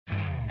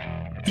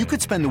You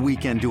could spend the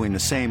weekend doing the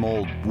same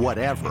old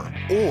whatever,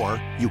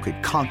 or you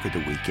could conquer the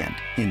weekend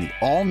in the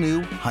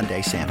all-new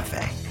Hyundai Santa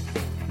Fe.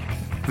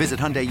 Visit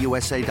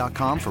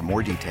HyundaiUSA.com for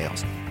more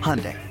details.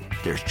 Hyundai,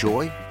 there's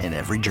joy in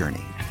every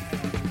journey.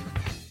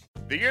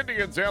 The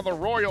Indians and the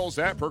Royals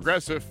at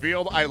Progressive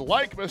Field. I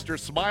like Mr.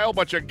 Smile,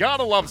 but you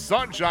gotta love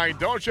sunshine,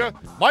 don't you?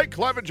 Mike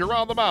Clevenger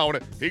on the mound.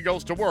 He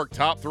goes to work,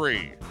 top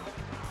three.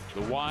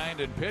 The wind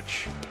and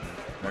pitch.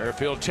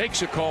 Merrifield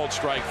takes a called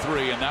strike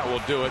three, and that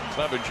will do it.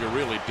 Clevenger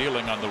really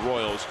dealing on the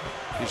Royals.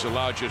 He's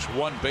allowed just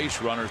one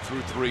base runner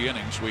through 3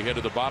 innings. We head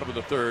to the bottom of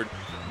the third.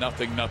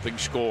 Nothing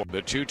score.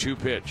 The 2-2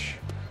 pitch.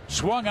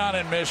 Swung on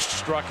and missed,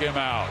 struck him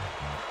out.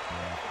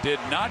 Did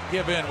not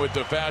give in with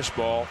the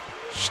fastball.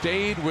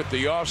 Stayed with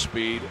the off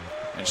speed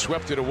and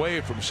swept it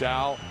away from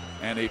Sal,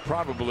 and he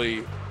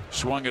probably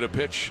swung at a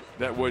pitch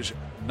that was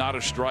not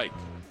a strike.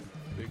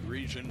 Big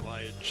reason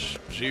why it's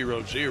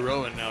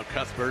 0-0, and now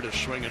Cuthbert is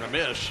swinging a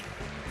miss,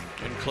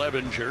 and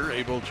Clevenger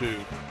able to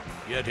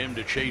get him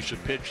to chase a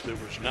pitch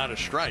that was not a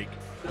strike,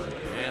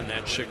 and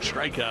that's 6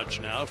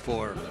 strikeouts now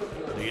for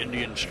the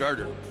Indian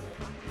starter. Here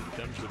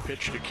comes the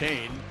pitch to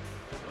Kane,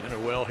 and a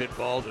well-hit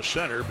ball to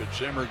center, but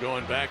Zimmer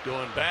going back,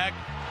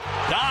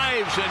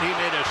 dives, and he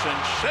made a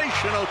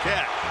sensational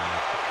catch.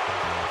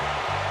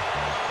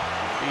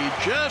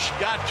 He just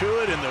got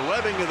to it in the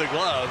webbing of the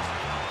glove.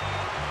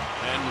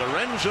 And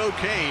Lorenzo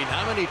Cain,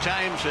 how many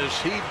times has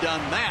he done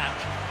that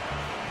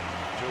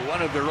to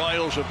one of the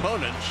Royals'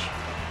 opponents?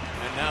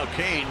 And now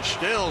Cain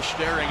still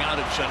staring out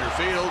at center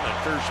field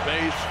at first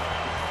base.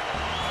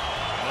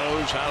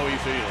 Knows how he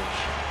feels.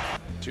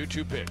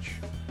 2-2 pitch.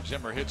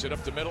 Zimmer hits it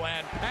up the middle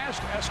and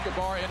past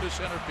Escobar into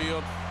center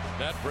field.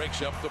 That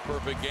breaks up the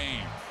perfect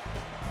game.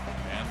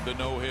 And the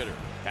no-hitter.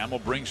 Hamill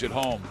brings it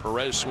home.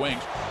 Perez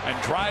swings and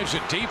drives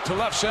it deep to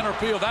left center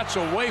field. That's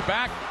a way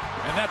back,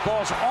 and that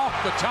ball's off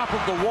the top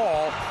of the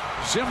wall.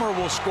 Zimmer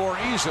will score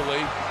easily.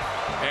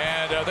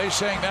 And are they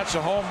saying that's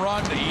a home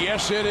run?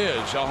 Yes, it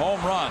is a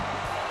home run.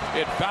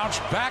 It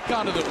bounced back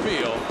onto the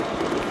field,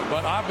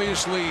 but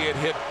obviously it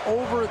hit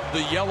over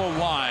the yellow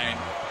line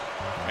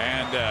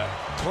and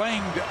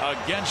clanged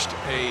against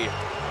a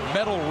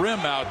metal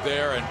rim out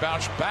there and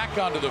bounced back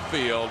onto the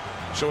field.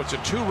 So it's a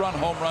 2-run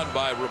home run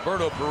by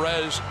Roberto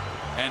Perez,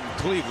 and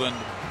Cleveland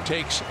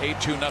takes a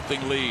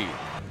 2-0 lead.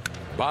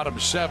 Bottom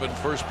 7,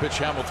 first pitch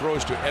Hamill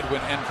throws to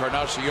Edwin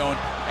Encarnacion,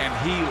 and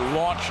he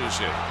launches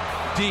it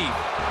deep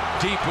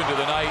into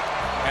the night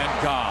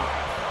and gone.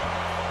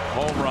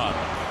 Home run,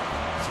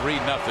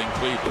 3-0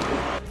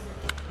 Cleveland.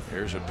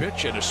 Here's a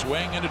pitch and a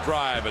swing and a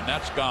drive, and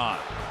that's gone.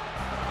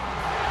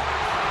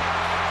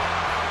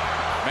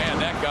 Man,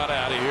 that got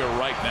out of here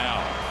right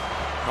now.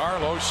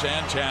 Carlos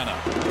Santana.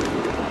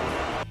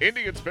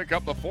 Indians pick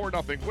up the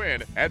 4-0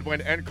 win.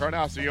 Edwin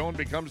Encarnacion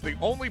becomes the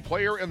only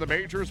player in the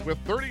majors with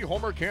 30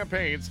 homer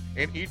campaigns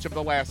in each of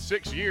the last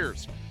 6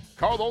 years.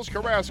 Carlos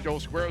Carrasco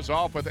squares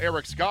off with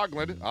Eric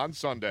Skoglund on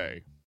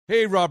Sunday.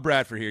 Hey, Rob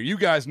Bradford here. You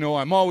guys know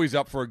I'm always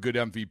up for a good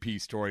MVP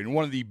story, and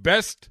one of the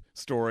best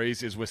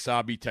stories is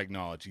Wasabi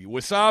Technology.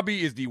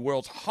 Wasabi is the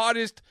world's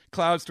hottest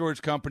cloud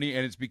storage company,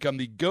 and it's become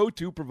the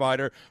go-to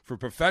provider for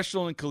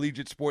professional and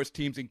collegiate sports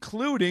teams,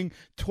 including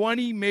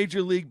 20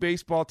 Major League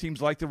Baseball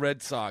teams like the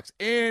Red Sox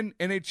and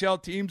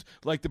NHL teams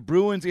like the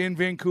Bruins and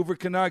Vancouver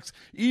Canucks.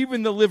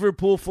 Even the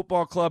Liverpool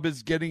Football Club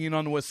is getting in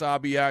on the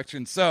Wasabi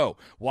action. So,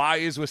 why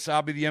is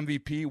Wasabi the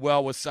MVP?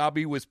 Well,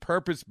 Wasabi was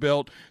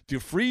purpose-built to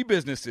free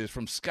businesses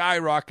from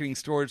skyrocketing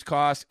storage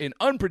costs and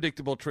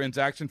unpredictable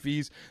transaction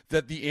fees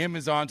that the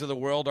Amazons of the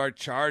world are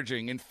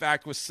charging. In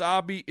fact,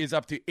 Wasabi is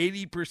up to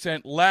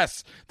 80%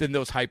 less than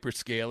those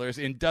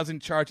hyperscalers and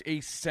doesn't charge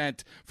a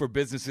cent for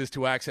businesses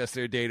to access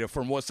their data.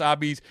 From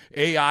Wasabi's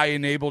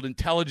AI-enabled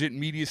intelligent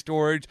media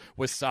storage,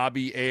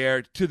 Wasabi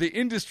Air, to the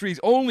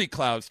industry's only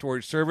cloud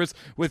storage service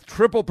with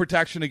triple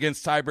protection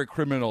against cyber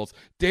criminals,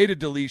 data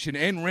deletion,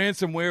 and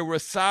ransomware,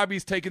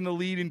 Wasabi's taken the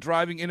lead in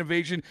driving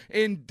innovation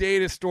in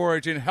data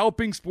storage and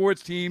helping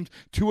sports teams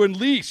to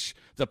unleash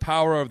the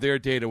power of their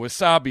data.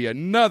 Wasabi,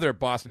 another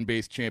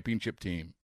Boston-based championship team.